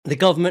The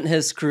government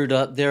has screwed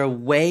up. There are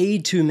way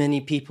too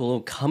many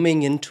people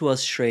coming into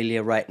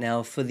Australia right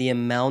now for the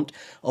amount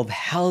of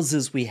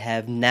houses we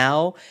have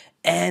now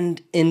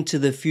and into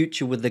the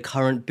future with the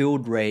current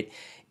build rate.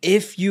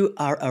 If you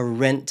are a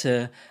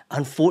renter,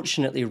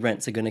 unfortunately,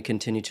 rents are going to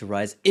continue to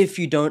rise. If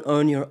you don't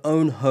own your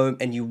own home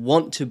and you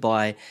want to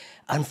buy,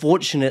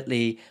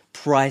 unfortunately,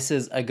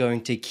 prices are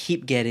going to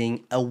keep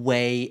getting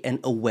away and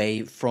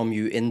away from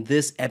you. In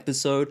this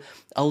episode,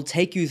 I'll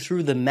take you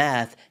through the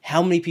math,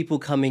 how many people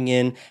coming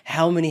in,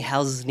 how many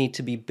houses need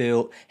to be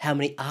built, how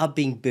many are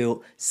being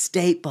built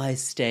state by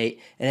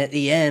state. And at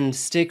the end,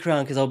 stick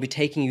around because I'll be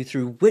taking you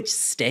through which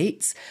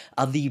states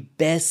are the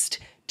best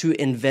to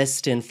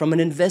invest in from an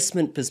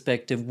investment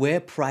perspective,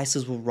 where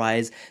prices will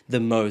rise the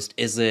most.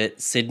 Is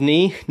it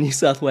Sydney, New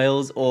South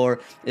Wales, or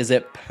is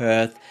it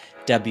Perth,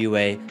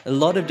 WA? A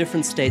lot of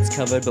different states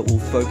covered, but we'll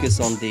focus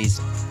on these.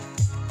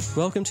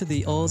 Welcome to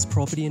the Oz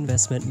Property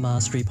Investment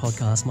Mastery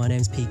Podcast. My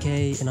name's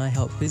PK and I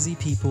help busy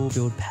people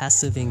build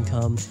passive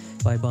income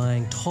by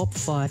buying top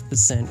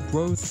 5%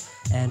 growth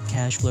and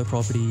cash flow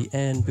property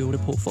and build a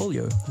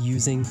portfolio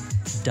using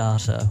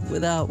data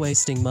without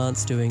wasting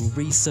months doing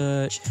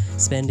research,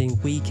 spending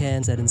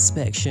weekends at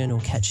inspection or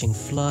catching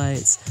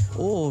flights,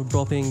 or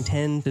dropping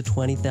 $10,000 to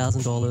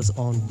 $20,000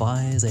 on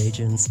buyer's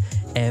agents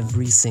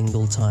every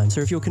single time.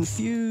 So if you're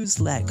confused,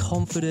 lack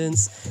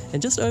confidence,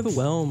 and just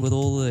overwhelmed with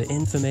all the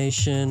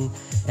information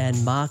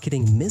and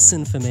marketing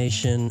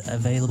misinformation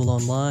available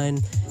online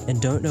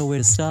and don't know where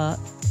to start,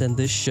 then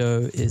this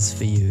show is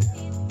for you.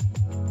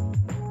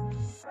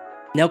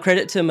 Now,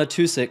 credit to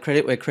Matusik,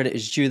 credit where credit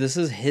is due. This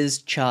is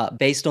his chart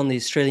based on the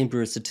Australian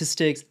Bureau of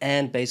Statistics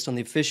and based on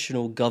the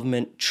official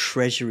government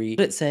treasury.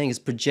 What it's saying is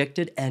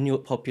projected annual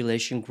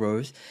population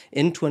growth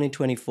in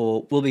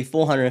 2024 will be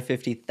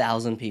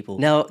 450,000 people.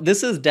 Now,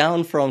 this is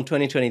down from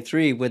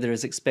 2023, where there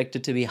is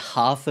expected to be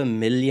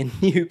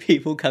 500,000 new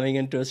people coming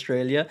into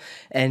Australia.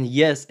 And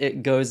yes,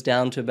 it goes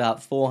down to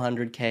about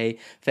 400K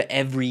for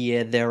every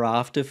year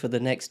thereafter for the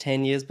next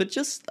 10 years. But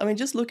just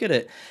look at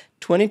it.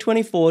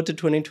 2024 to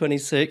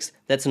 2026,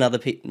 that's another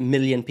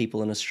million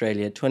people in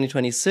Australia.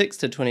 2026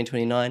 to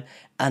 2029,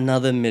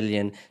 another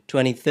million.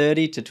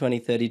 2030 to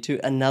 2032,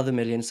 another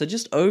million. So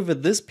just over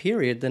this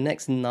period, the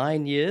next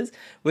 9 years,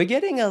 we're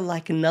getting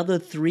another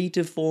 3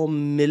 to 4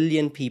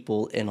 million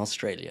people in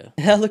Australia.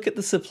 Now look at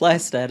the supply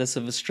status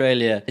of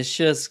Australia. It's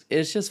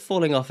just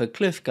falling off a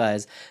cliff,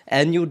 guys.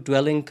 Annual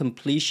dwelling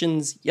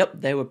completions, yep,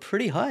 they were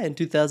pretty high in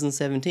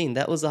 2017.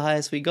 That was the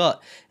highest we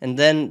got. And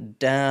then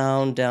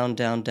down,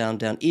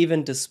 even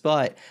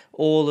despite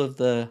all of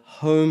the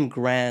home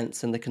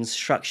grants and the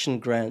construction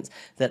grants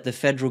that the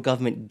federal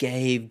government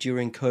gave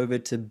during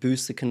COVID to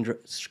boost the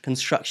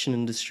construction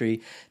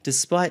industry.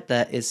 Despite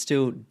that, it's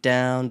still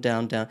down.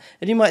 And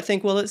you might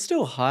think, well, it's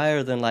still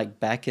higher than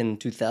back in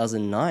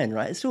 2009,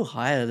 right? It's still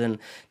higher than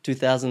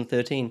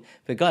 2013.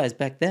 But guys,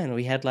 back then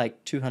we had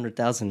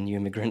 200,000 new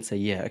immigrants a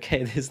year,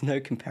 okay? There's no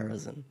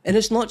comparison. And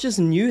it's not just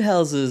new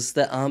houses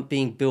that aren't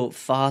being built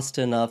fast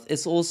enough.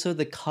 It's also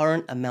the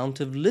current amount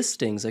of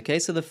listings, okay?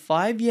 So the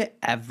 5-year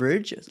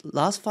average,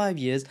 last 5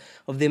 years,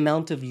 of the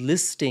amount of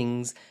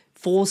listings,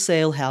 for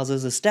sale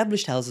houses,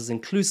 established houses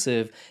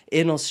inclusive,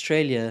 in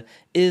Australia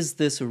is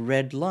this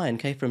red line,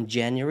 okay, from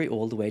January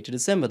all the way to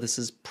December. This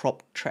is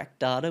prop track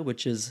data,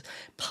 which is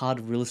part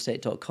of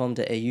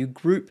realestate.com.au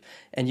group.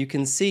 And you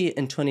can see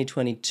in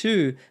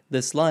 2022,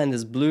 this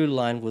blue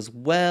line was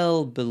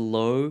well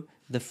below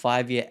the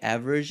 5-year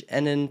average.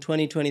 And in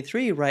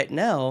 2023, right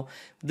now,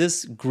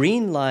 this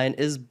green line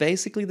is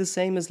basically the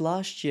same as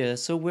last year.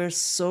 So we're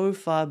so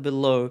far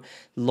below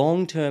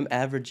long-term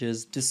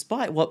averages,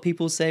 despite what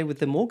people say with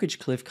the mortgage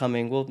cliff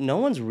coming. Well, no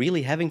one's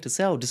really having to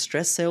sell.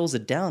 Distressed sales are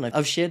down.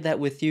 I've shared that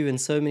with you in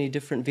so many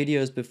different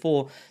videos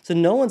before. So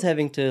no one's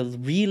having to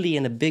really,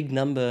 in a big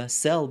number,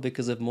 sell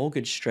because of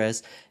mortgage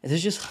stress.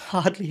 There's just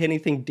hardly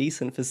anything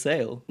decent for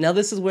sale. Now,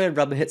 this is where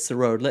rubber hits the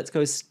road. Let's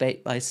go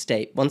state by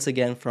state. Once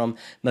again from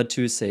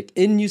Matusik.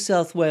 In New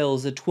South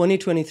Wales, the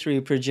 2023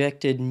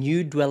 projected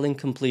new dwelling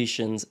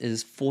completions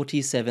is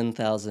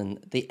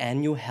 47,000. The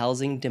annual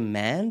housing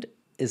demand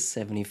is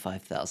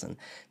 75,000.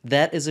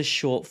 That is a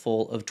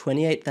shortfall of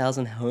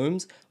 28,000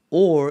 homes,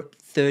 or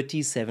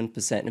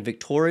 37%. In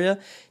Victoria,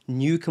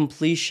 new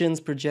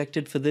completions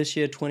projected for this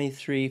year,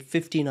 23,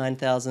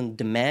 59,000.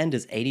 Demand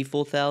is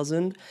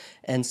 84,000.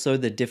 And so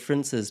the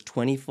difference is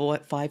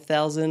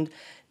 25,000.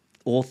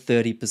 Or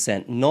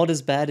 30%. Not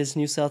as bad as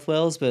New South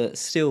Wales, but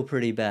still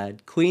pretty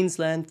bad.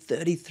 Queensland,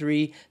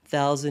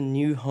 33,000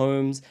 new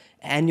homes.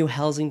 Annual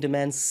housing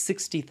demand,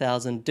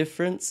 60,000.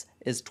 Difference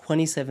is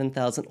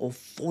 27,000 or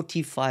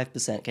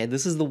 45%. Okay,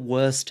 this is the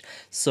worst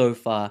so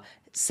far.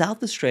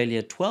 South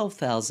Australia,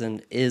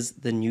 12,000 is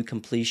the new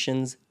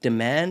completions.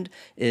 Demand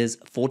is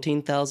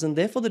 14,000.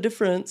 Therefore, the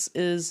difference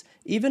is,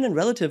 even in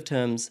relative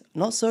terms,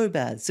 not so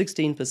bad,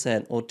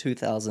 16% or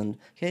 2,000.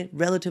 Okay,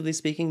 relatively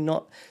speaking,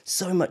 not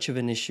so much of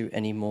an issue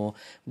anymore.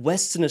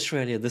 Western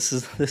Australia, this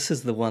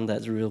is the one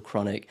that's real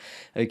chronic.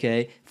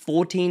 Okay,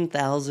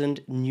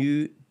 14,000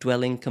 new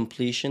dwelling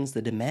completions.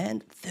 The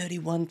demand,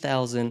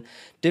 31,000.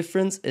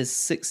 Difference is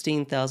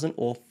 16,000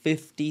 or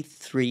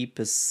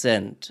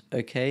 53%.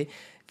 Okay,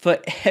 for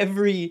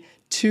every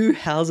two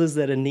houses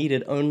that are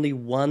needed, only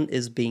one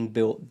is being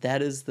built.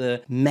 That is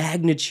the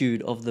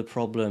magnitude of the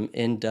problem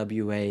in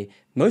WA,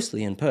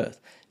 mostly in Perth.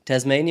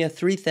 Tasmania,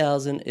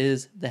 3,000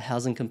 is the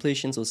housing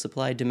completions or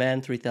supply.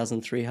 Demand,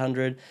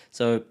 3,300.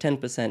 So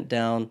 10%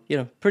 down.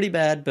 Pretty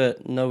bad,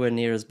 but nowhere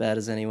near as bad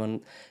as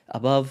anyone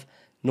above.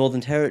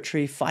 Northern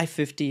Territory,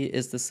 550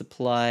 is the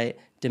supply.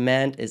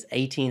 Demand is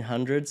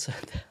 1,800. So,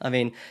 I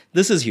mean,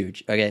 this is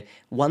huge. Okay,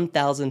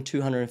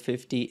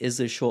 1,250 is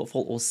the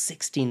shortfall, or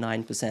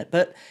 69%.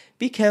 But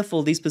be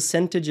careful, these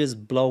percentages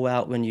blow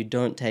out when you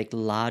don't take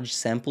large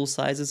sample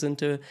sizes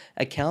into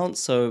account.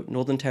 So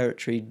Northern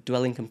Territory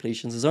dwelling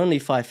completions is only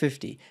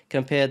 550.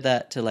 Compare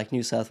that to like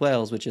New South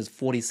Wales, which is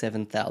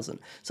 47,000.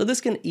 So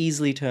this can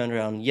easily turn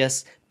around.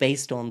 Yes,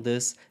 based on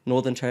this,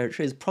 Northern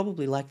Territory is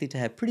probably likely to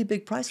have pretty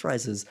big price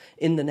rises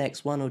in the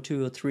next 1 or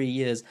 2 or 3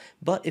 years.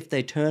 But if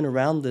they turn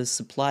around this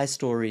supply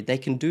story, they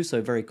can do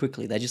so very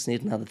quickly. They just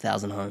need another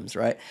 1,000 homes,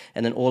 right?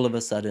 And then all of a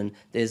sudden,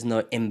 there's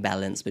no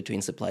imbalance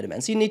between supply and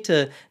demand. So you need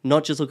to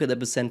not just look at the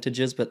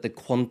percentages, but the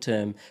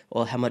quantum,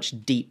 or how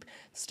much deep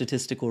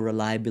statistical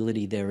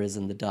reliability there is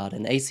in the data.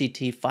 And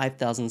ACT,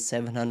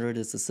 5,700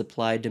 is the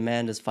supply,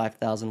 demand is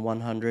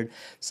 5,100.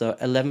 So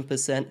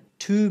 11%,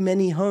 too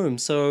many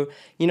homes. So,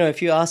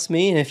 if you ask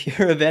me, and if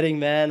you're a betting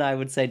man, I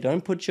would say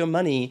don't put your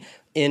money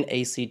in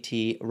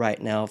ACT right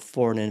now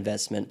for an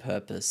investment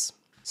purpose.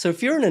 So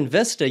if you're an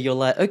investor, you're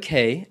like,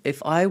 okay,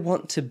 if I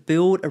want to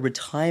build a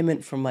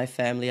retirement for my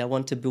family, I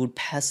want to build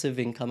passive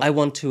income, I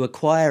want to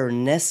acquire a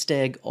nest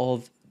egg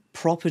of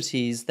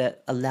properties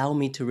that allow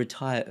me to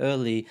retire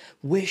early,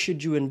 where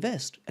should you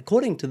invest?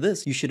 According to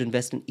this, you should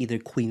invest in either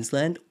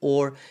Queensland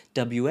or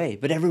WA.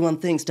 But everyone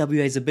thinks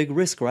WA is a big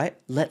risk, right?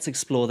 Let's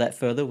explore that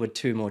further with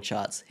 2 more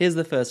charts. Here's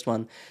the first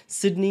one,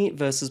 Sydney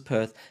versus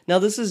Perth. Now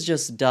this is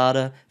just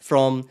data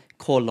from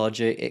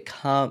CoreLogic. It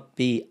can't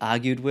be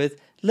argued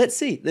with. Let's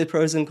see the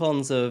pros and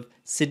cons of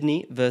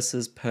Sydney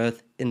versus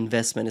Perth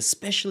investment,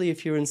 especially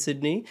if you're in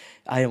Sydney.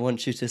 I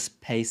want you to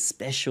pay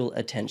special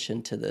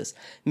attention to this.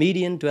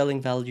 Median dwelling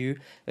value,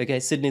 okay,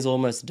 Sydney's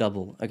almost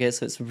double, okay,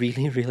 so it's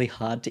really, really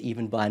hard to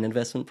even buy an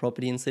investment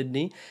property in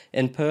Sydney.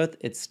 In Perth,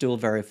 it's still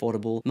very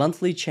affordable.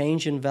 Monthly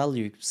change in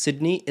value,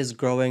 Sydney is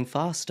growing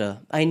faster.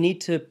 I need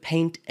to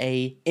paint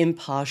a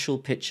impartial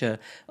picture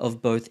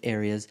of both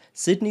areas.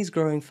 Sydney's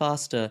growing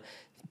faster.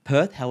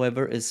 Perth,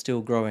 however, is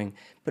still growing.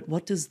 But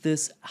what does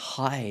this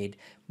hide?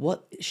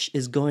 What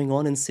is going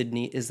on in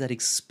Sydney is that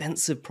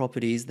expensive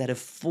properties that have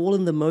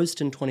fallen the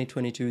most in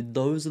 2022,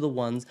 those are the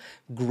ones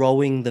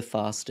growing the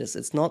fastest.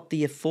 It's not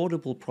the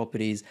affordable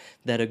properties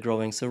that are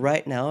growing. So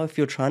right now, if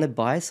you're trying to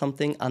buy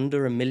something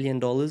under $1 million,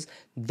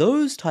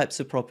 those types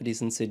of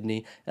properties in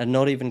Sydney are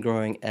not even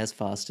growing as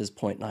fast as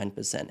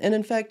 0.9%. And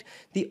in fact,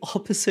 the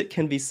opposite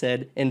can be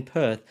said in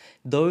Perth.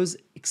 Those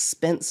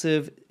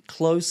expensive,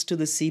 close to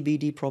the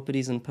CBD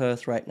properties in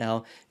Perth right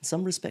now, in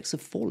some respects are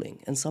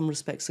falling, in some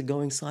respects are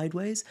going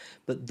sideways,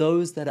 but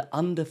those that are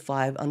under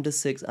 5, under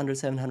 6, under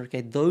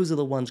 700K, those are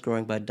the ones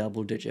growing by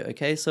double digit,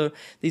 okay? So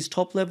these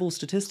top level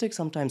statistics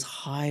sometimes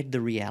hide the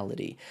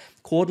reality.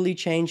 Quarterly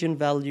change in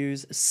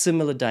values,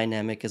 similar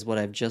dynamic as what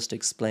I've just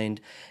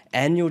explained.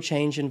 Annual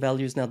change in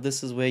values, now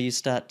this is where you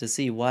start to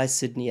see why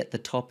Sydney at the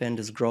top end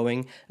is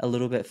growing a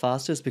little bit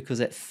faster, is because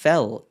it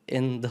fell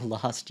in the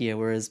last year,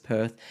 whereas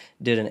Perth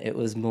didn't. It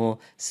was more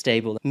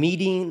stable.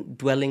 Median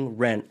dwelling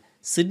rent.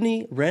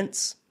 Sydney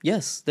rents,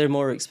 yes, they're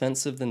more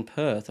expensive than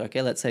Perth.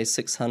 Okay, let's say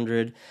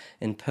 600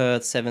 in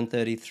Perth,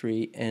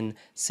 733 in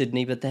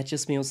Sydney, but that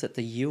just means that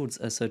the yields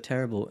are so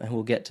terrible, and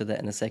we'll get to that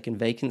in a second.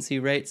 Vacancy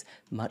rates,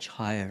 much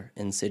higher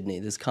in Sydney.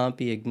 This can't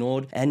be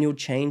ignored. Annual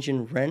change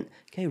in rent,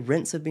 okay,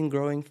 rents have been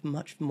growing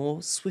much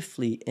more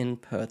swiftly in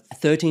Perth.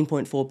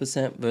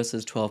 13.4%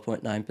 versus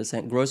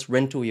 12.9% gross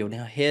rental yield.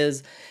 Now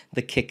here's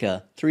the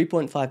kicker,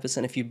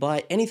 3.5%. If you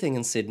buy anything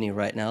in Sydney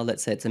right now,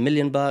 let's say it's $1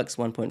 million,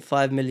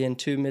 1.5 million,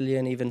 2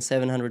 million, even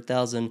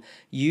 700,000,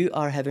 you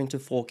are having to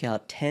fork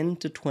out $10,000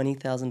 to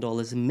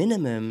 $20,000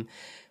 minimum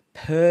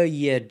per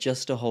year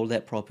just to hold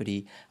that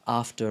property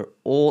after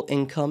all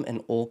income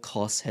and all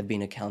costs have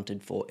been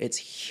accounted for. It's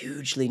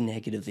hugely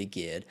negatively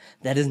geared.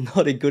 That is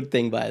not a good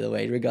thing, by the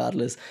way,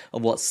 regardless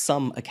of what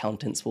some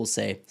accountants will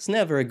say. It's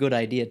never a good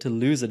idea to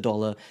lose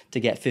 $1 to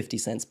get 50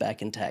 cents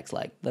back in tax.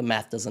 Like, the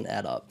math doesn't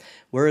add up.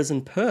 Whereas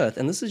in Perth,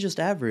 and this is just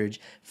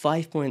average,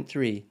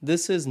 5.3.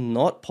 This is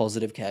not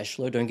positive cash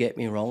flow, don't get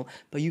me wrong,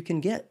 but you can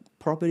get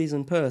properties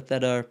in Perth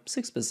that are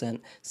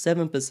 6%,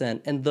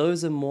 7%, and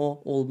those are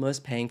more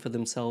almost paying for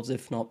themselves,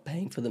 if not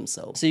paying for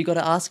themselves. So you got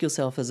to ask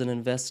yourself as an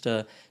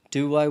investor,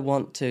 do I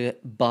want to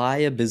buy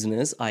a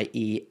business,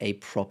 i.e. a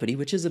property,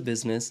 which is a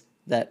business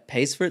that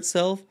pays for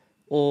itself,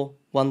 or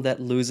one that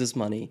loses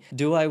money?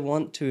 Do I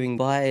want to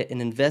buy an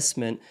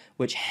investment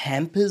which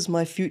hampers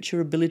my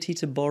future ability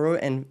to borrow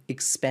and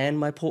expand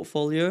my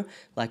portfolio,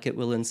 like it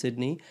will in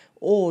Sydney?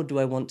 Or do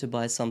I want to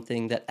buy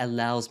something that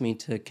allows me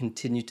to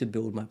continue to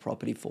build my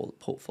property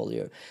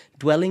portfolio?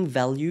 Dwelling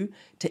value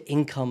to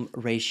income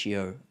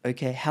ratio.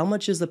 Okay, how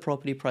much is the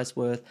property price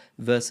worth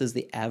versus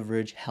the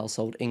average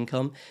household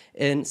income?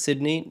 In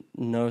Sydney,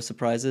 no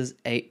surprises,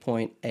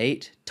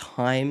 8.8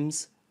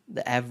 times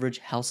the average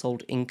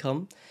household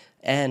income.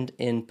 And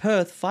in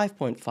Perth,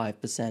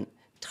 5.5%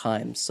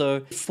 times.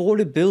 So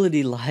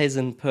affordability lies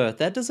in Perth.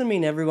 That doesn't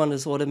mean everyone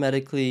is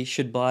automatically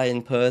should buy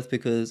in Perth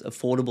because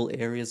affordable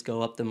areas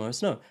go up the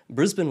most. No,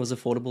 Brisbane was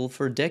affordable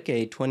for a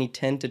decade,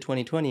 2010 to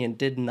 2020, and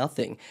did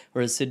nothing,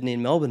 whereas Sydney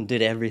and Melbourne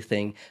did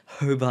everything,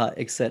 Hobart,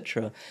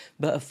 etc.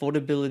 But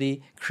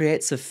affordability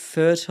creates a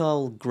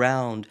fertile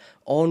ground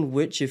on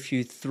which, if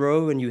you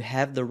throw and you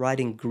have the right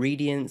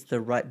ingredients,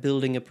 the right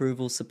building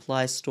approval,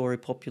 supply, story,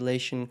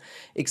 population,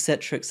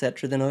 etc.,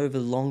 then over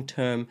long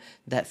term,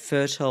 that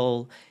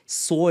fertile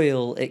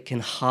soil, it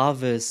can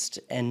harvest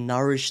and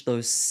nourish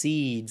those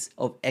seeds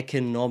of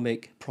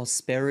economic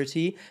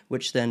prosperity,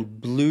 which then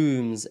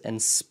blooms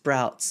and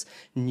sprouts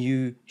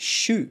new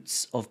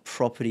shoots of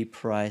property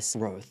price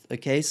growth.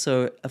 Okay,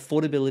 so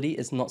affordability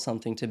is not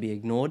something to be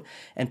ignored,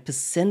 and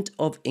percent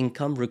of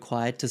income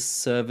required to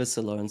service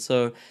a loan.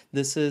 So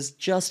this is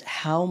just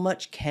how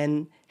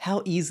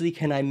easily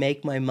can I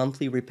make my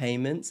monthly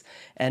repayments?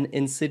 And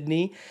in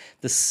Sydney,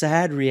 the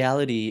sad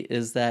reality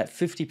is that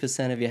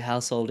 50% of your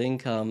household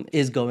income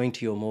is going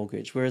to your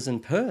mortgage, whereas in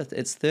Perth,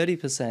 it's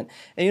 30%.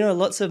 And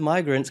lots of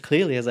migrants,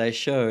 clearly, as I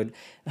showed,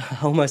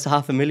 almost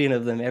 500,000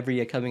 of them every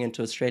year coming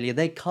into Australia,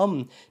 they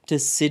come to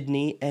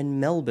Sydney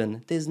and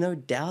Melbourne. There's no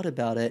doubt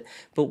about it.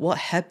 But what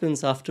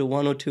happens after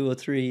 1 or 2 or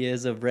 3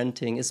 years of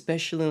renting,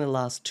 especially in the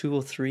last 2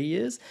 or 3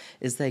 years,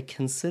 is they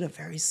consider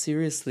very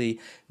seriously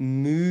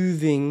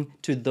moving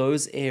to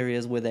those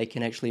areas where they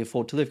can actually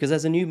afford to live. Because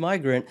as a new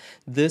migrant,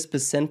 this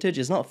percentage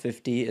is not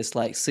 50, it's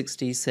like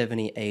 60,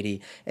 70,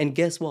 80. And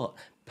guess what?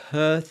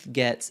 Perth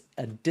gets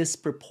a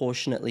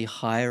disproportionately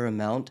higher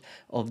amount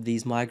of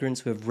these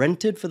migrants who have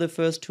rented for the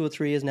first 2 or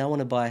 3 years, now want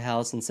to buy a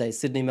house and say,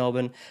 Sydney,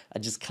 Melbourne, I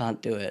just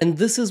can't do it. And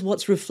this is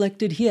what's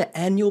reflected here,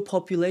 annual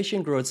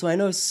population growth. So I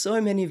know so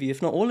many of you,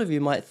 if not all of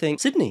you, might think,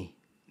 Sydney,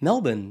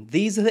 Melbourne,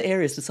 these are the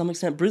areas, to some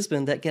extent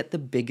Brisbane, that get the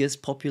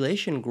biggest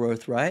population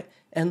growth, right?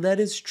 And that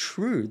is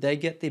true. They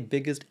get the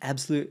biggest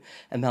absolute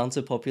amounts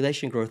of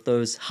population growth.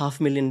 Those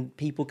 500,000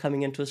 people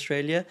coming into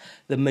Australia,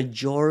 the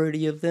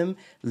majority of them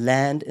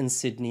land in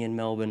Sydney and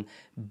Melbourne.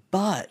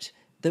 But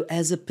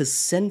as a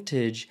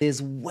percentage, there's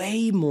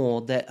way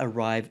more that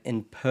arrive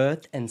in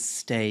Perth and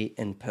stay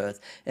in Perth.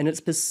 And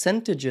it's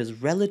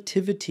percentages,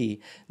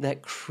 relativity,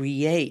 that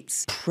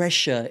creates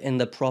pressure in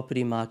the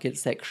property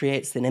markets, that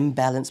creates an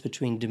imbalance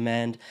between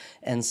demand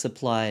and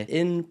supply.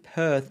 In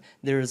Perth,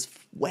 there is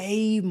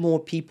way more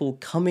people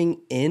coming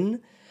in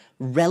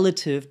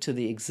relative to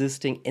the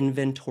existing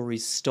inventory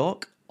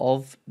stock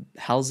of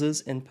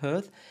houses in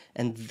Perth,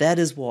 and that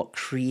is what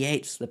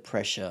creates the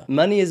pressure.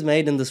 Money is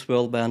made in this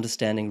world by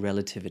understanding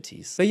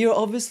relativities. But you're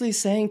obviously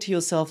saying to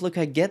yourself, look,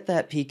 I get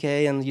that,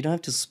 PK, and you don't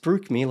have to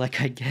spruik me, like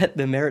I get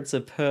the merits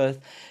of Perth.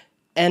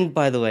 And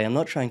by the way, I'm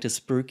not trying to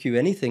spruik you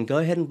anything. Go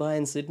ahead and buy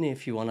in Sydney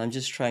if you want. I'm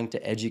just trying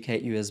to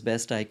educate you as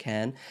best I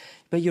can.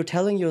 But you're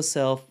telling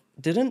yourself,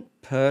 didn't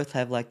Perth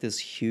have like this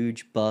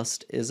huge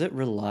bust? Is it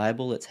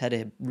reliable? It's had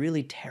a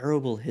really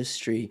terrible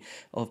history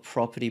of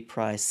property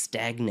price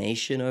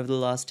stagnation over the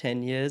last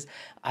 10 years.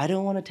 I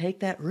don't want to take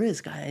that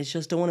risk. I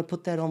just don't want to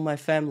put that on my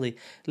family.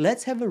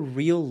 Let's have a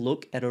real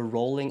look at a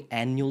rolling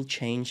annual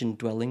change in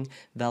dwelling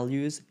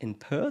values in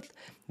Perth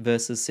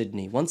versus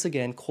Sydney. Once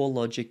again, core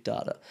logic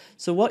data.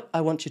 So what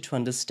I want you to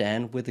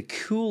understand with a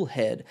cool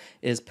head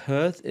is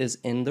Perth is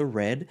in the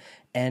red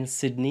and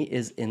Sydney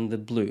is in the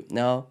blue.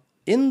 Now,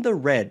 in the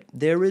red,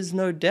 there is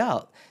no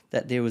doubt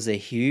that there was a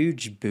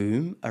huge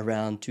boom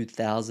around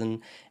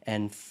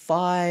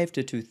 2005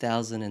 to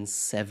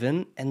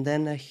 2007, and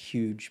then a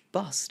huge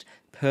bust.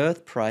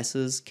 Perth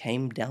prices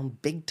came down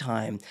big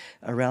time,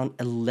 around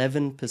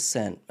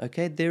 11%.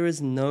 Okay, there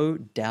is no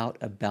doubt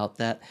about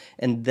that.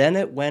 And then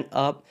it went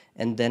up,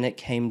 and then it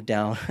came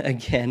down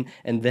again,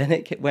 and then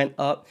it went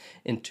up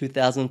in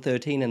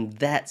 2013, and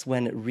that's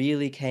when it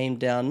really came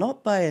down,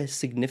 not by a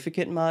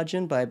significant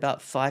margin, by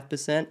about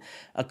 5%,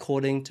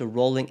 according to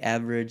rolling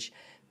average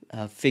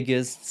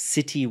figures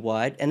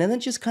citywide, and then it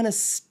just kind of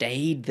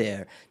stayed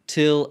there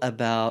till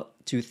about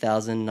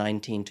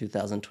 2019,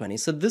 2020.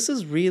 So this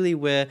is really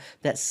where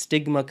that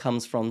stigma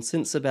comes from.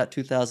 Since about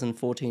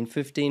 2014,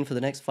 15, for the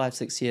next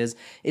 5-6 years,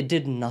 it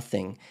did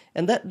nothing.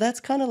 And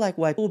that's kind of like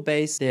why people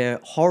base their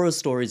horror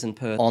stories in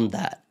Perth on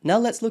that. Now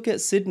let's look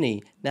at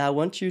Sydney. Now I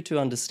want you to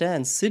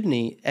understand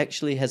Sydney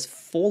actually has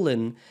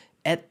fallen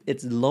at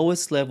its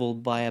lowest level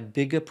by a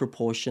bigger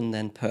proportion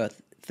than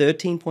Perth.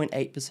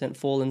 13.8%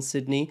 fall in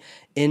Sydney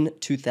in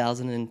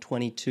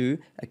 2022,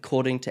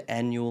 according to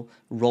annual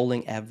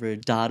rolling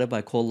average data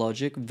by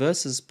CoreLogic,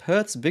 versus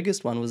Perth's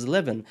biggest one was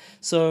 11.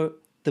 So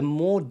the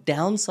more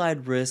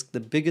downside risk, the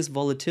biggest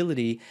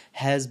volatility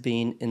has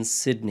been in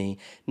Sydney.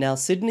 Now,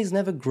 Sydney's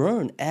never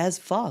grown as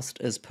fast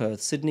as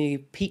Perth. Sydney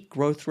peak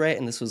growth rate,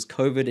 and this was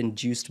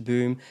COVID-induced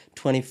boom,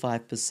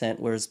 25%,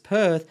 whereas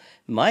Perth,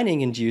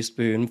 mining-induced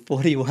boom,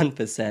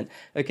 41%.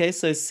 Okay,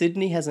 so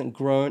Sydney hasn't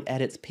grown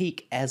at its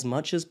peak as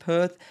much as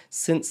Perth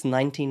since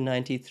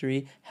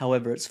 1993.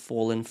 However, it's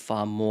fallen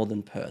far more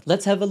than Perth.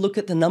 Let's have a look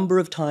at the number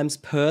of times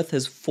Perth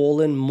has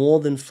fallen more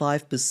than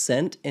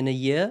 5% in a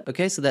year.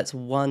 Okay, so that's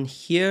one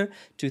here,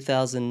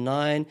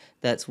 2009.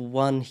 That's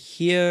one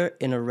here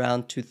in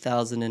around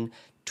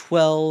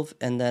 2012,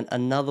 and then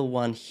another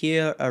one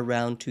here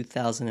around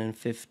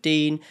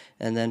 2015,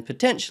 and then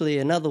potentially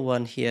another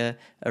one here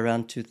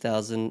around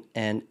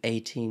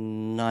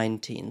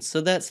 2018-19. So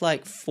that's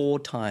like 4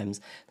 times.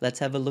 Let's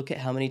have a look at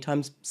how many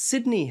times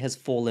Sydney has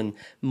fallen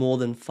more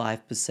than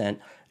 5%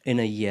 in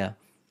a year.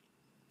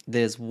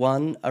 There's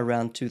one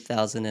around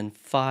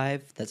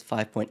 2005, that's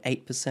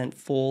 5.8%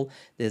 fall.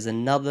 There's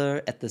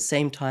another at the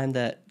same time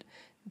that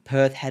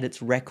Perth had its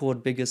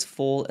record biggest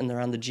fall in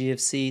around the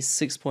GFC,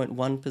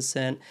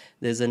 6.1%.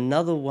 There's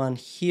another one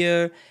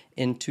here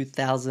in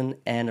 2000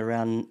 and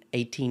around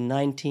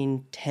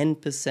 18-19,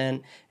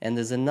 10%. And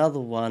there's another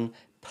one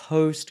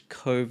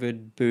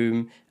post-COVID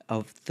boom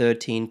of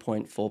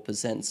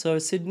 13.4%. So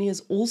Sydney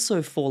has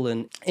also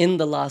fallen in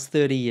the last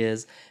 30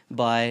 years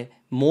by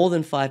more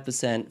than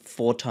 5%,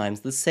 4 times,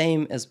 the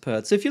same as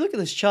Perth. So if you look at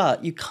this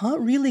chart, you can't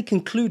really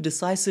conclude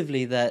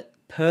decisively that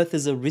Perth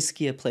is a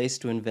riskier place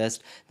to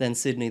invest than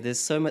Sydney. There's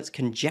so much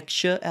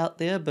conjecture out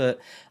there, but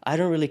I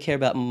don't really care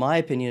about my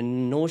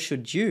opinion, nor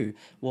should you.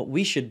 What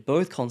we should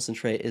both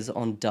concentrate is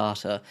on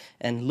data.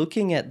 And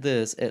looking at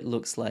this, it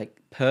looks like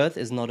Perth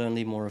is not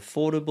only more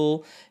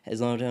affordable,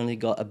 has not only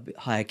got a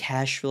higher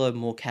cash flow,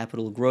 more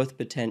capital growth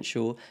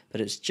potential,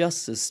 but it's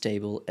just as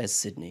stable as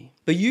Sydney.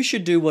 But you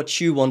should do what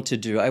you want to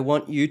do. I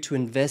want you to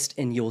invest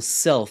in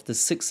yourself, the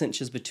 6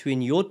 inches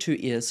between your 2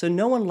 ears, so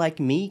no one like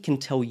me can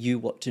tell you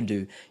what to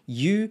do.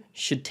 You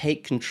should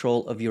take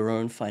control of your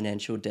own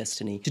financial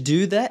destiny. To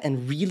do that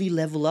and really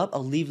level up,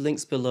 I'll leave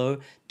links below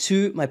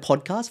to my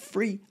podcast,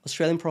 free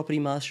Australian Property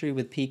Mastery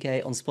with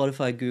PK on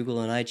Spotify,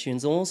 Google, and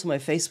iTunes, and also my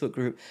Facebook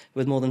group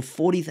with more than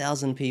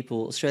 40,000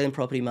 people, Australian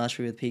Property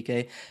Mastery with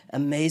PK,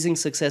 amazing,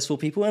 successful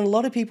people. And a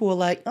lot of people were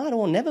like, I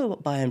don't never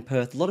buy in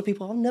Perth. A lot of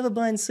people, I'll never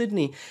buy in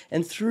Sydney.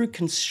 And through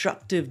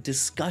constructive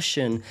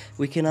discussion,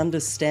 we can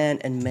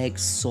understand and make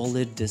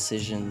solid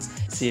decisions.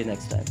 See you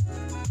next time.